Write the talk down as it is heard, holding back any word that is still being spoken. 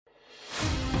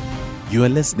You are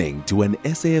listening to an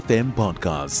SAFM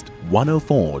podcast,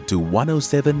 104 to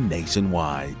 107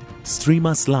 nationwide. Stream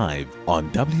us live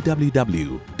on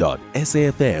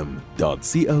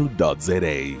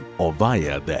www.safm.co.za or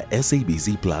via the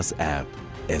SABC Plus app.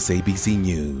 SABC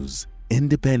News,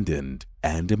 independent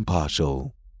and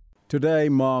impartial. Today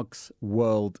marks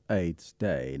World AIDS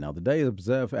Day. Now, the day is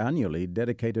observed annually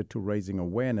dedicated to raising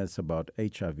awareness about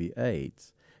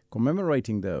HIV/AIDS,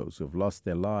 commemorating those who have lost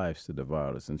their lives to the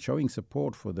virus and showing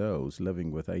support for those living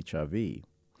with HIV.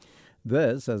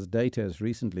 This, as data has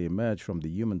recently emerged from the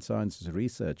Human Sciences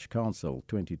Research Council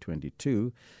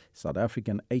 2022, South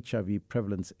African HIV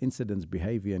Prevalence, Incidence,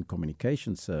 Behaviour and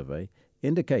Communication Survey,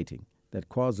 indicating that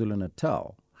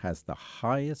KwaZulu-Natal has the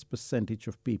highest percentage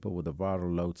of people with a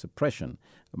viral load suppression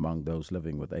among those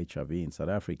living with HIV in South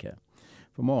Africa.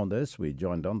 For more on this, we're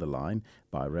joined on the line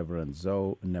by Reverend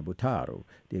Zwo Nevhutalu,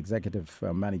 the Executive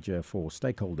Manager for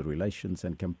Stakeholder Relations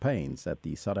and Campaigns at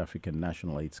the South African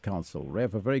National AIDS Council.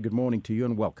 Rev, a very good morning to you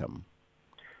and welcome.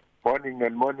 Morning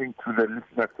and morning to the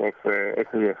listeners of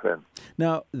SAFM.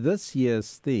 Now, this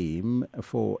year's theme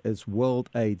is World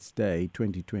AIDS Day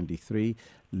 2023,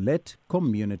 Let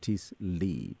Communities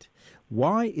Lead.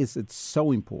 Why is it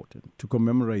so important to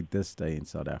commemorate this day in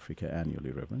South Africa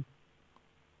annually, Reverend?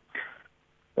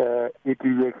 It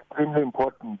is extremely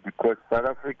important because South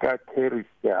Africa carries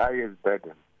the highest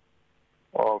burden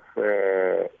of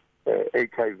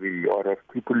HIV or of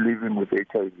people living with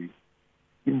HIV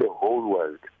in the whole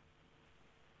world.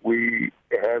 We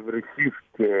have received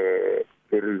the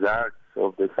results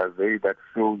of the survey that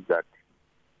shows that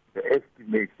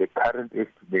the current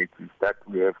estimate is that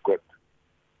we have got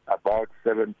about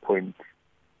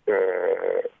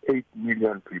 7.8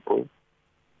 million people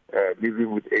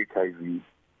living with HIV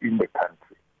in the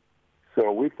country.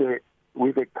 So with the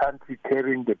country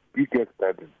carrying the biggest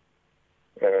burden,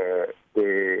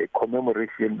 the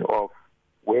commemoration of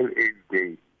World AIDS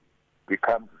Day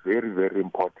becomes very, very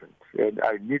important. And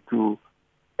I need to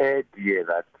add here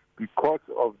that because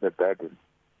of the burden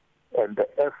and the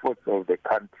efforts of the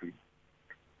country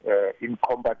in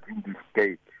combating the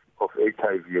state of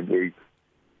HIV and AIDS,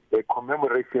 the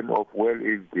commemoration of World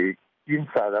AIDS Day in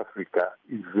South Africa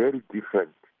is very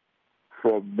different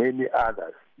from many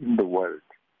others in the world.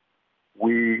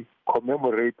 We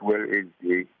commemorate World AIDS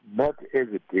Day not as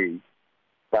a day,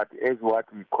 but as what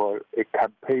we call a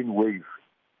campaign wave.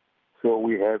 So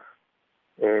we have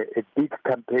a big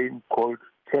campaign called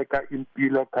Cheka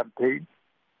Impilo campaign,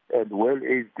 and World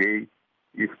AIDS Day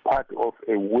is part of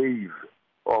a wave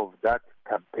of that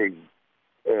campaign,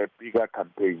 a bigger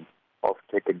campaign of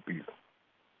Cheka Impilo.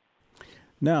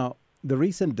 Now, the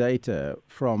recent data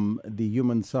from the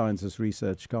Human Sciences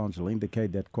Research Council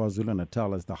indicate that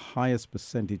KwaZulu-Natal has the highest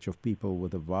percentage of people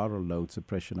with a viral load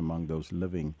suppression among those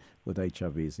living with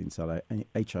HIV in South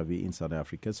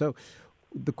Africa. So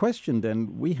the question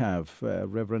then we have,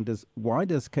 Reverend, is why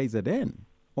does KZN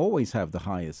always have the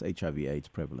highest HIV/AIDS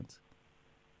prevalence?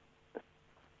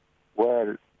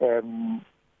 Well,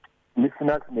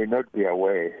 listeners may not be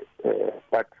aware,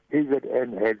 but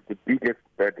KZN has the biggest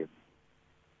burden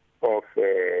of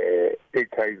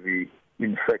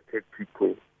HIV-infected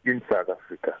people in South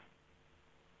Africa.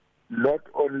 Not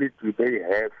only do they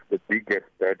have the biggest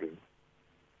burden,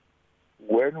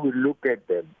 when we look at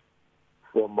them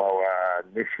from our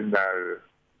national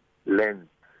lens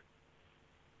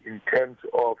in terms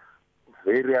of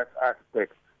various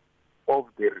aspects of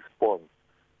the response,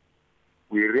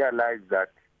 we realize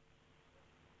that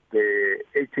the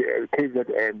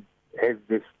KZN has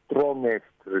the strongest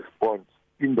response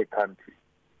in the country.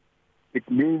 It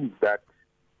means that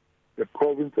the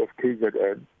province of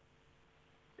KZN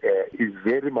is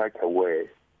very much aware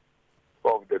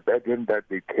of the burden that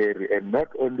they carry, and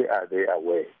not only are they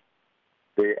aware,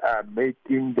 they are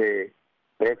making the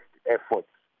best efforts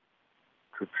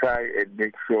to try and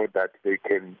make sure that they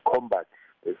can combat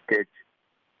the scourge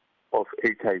of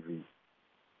HIV.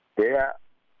 Their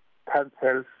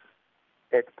councils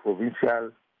at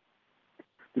provincial,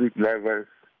 street levels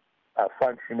are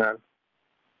functional.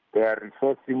 They are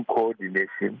resourcing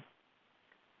coordination.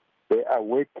 They are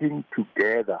working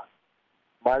together,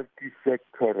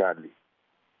 multi-sectorally,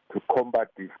 to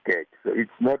combat this scourge. So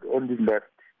it's not only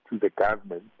left to the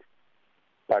government,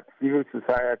 but civil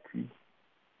society,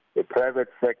 the private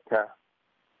sector,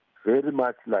 very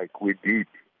much like we did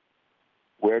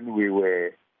when we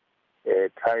were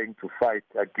trying to fight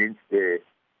against the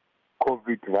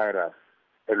COVID virus.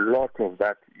 A lot of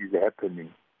that is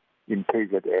happening in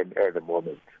KZN at the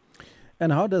moment.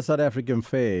 And how does South Africa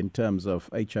fare in terms of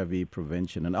HIV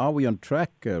prevention? And are we on track,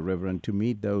 Reverend, to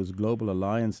meet those global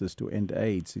alliances to end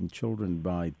AIDS in children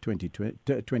by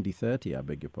 2030? I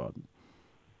beg your pardon.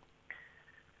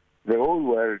 The whole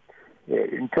world,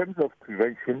 in terms of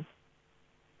prevention,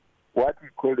 what we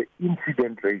call the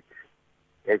incident rate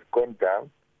has gone down.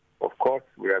 Of course,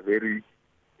 we are very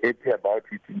happy about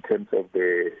it in terms of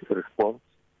the response.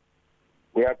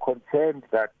 We are concerned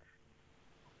that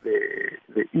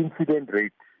the incident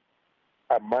rate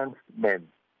amongst men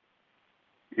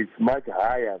is much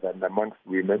higher than amongst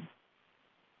women.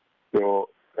 So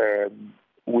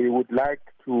we would like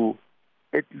to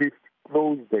at least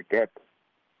close the gap,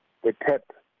 the tap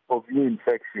of new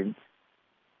infections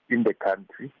in the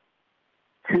country.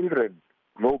 Children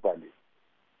globally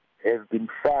have been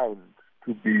found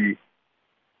to be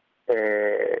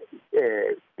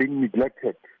being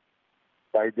neglected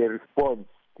by the response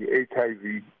to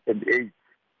HIV and AIDS.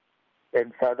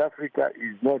 And South Africa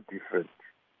is not different.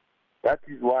 That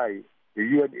is why the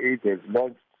UNAIDS has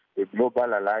launched a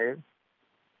global alliance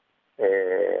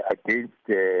against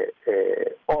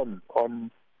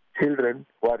on children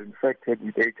who are infected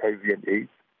with HIV and AIDS.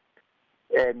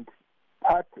 And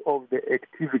part of the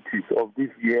activities of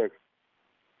this year's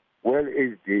Well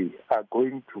AIDS Day are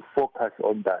going to focus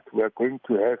on that. We are going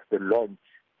to have the launch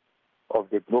of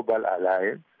the Global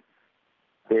Alliance.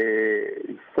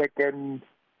 The second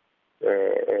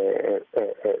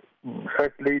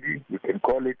First Lady, you can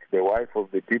call it, the wife of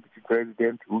the Deputy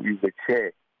President, who is the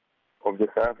chair of the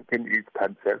South African AIDS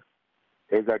Council,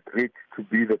 has agreed to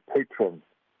be the patron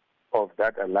of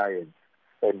that alliance.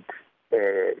 And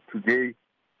today,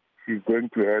 she's going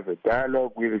to have a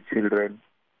dialogue with the children.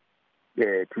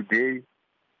 Today,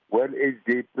 Well AIDS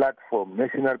Day platform,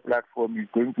 national platform, is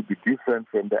going to be different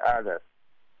from the others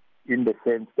in the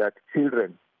sense that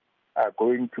children are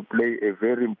going to play a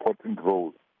very important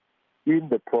role in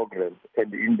the program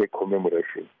and in the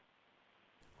commemoration.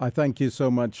 I thank you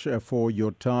so much for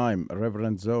your time,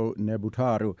 Reverend Zwo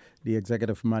Nevhutalu, the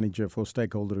Executive Manager for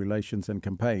Stakeholder Relations and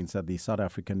Campaigns at the South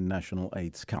African National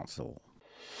AIDS Council.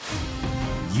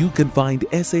 You can find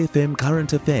SAFM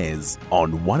Current Affairs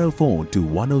on 104 to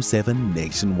 107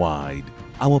 nationwide.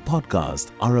 Our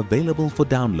podcasts are available for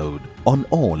download on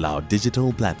all our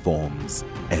digital platforms.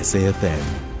 SAFM,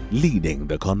 leading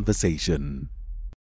the conversation.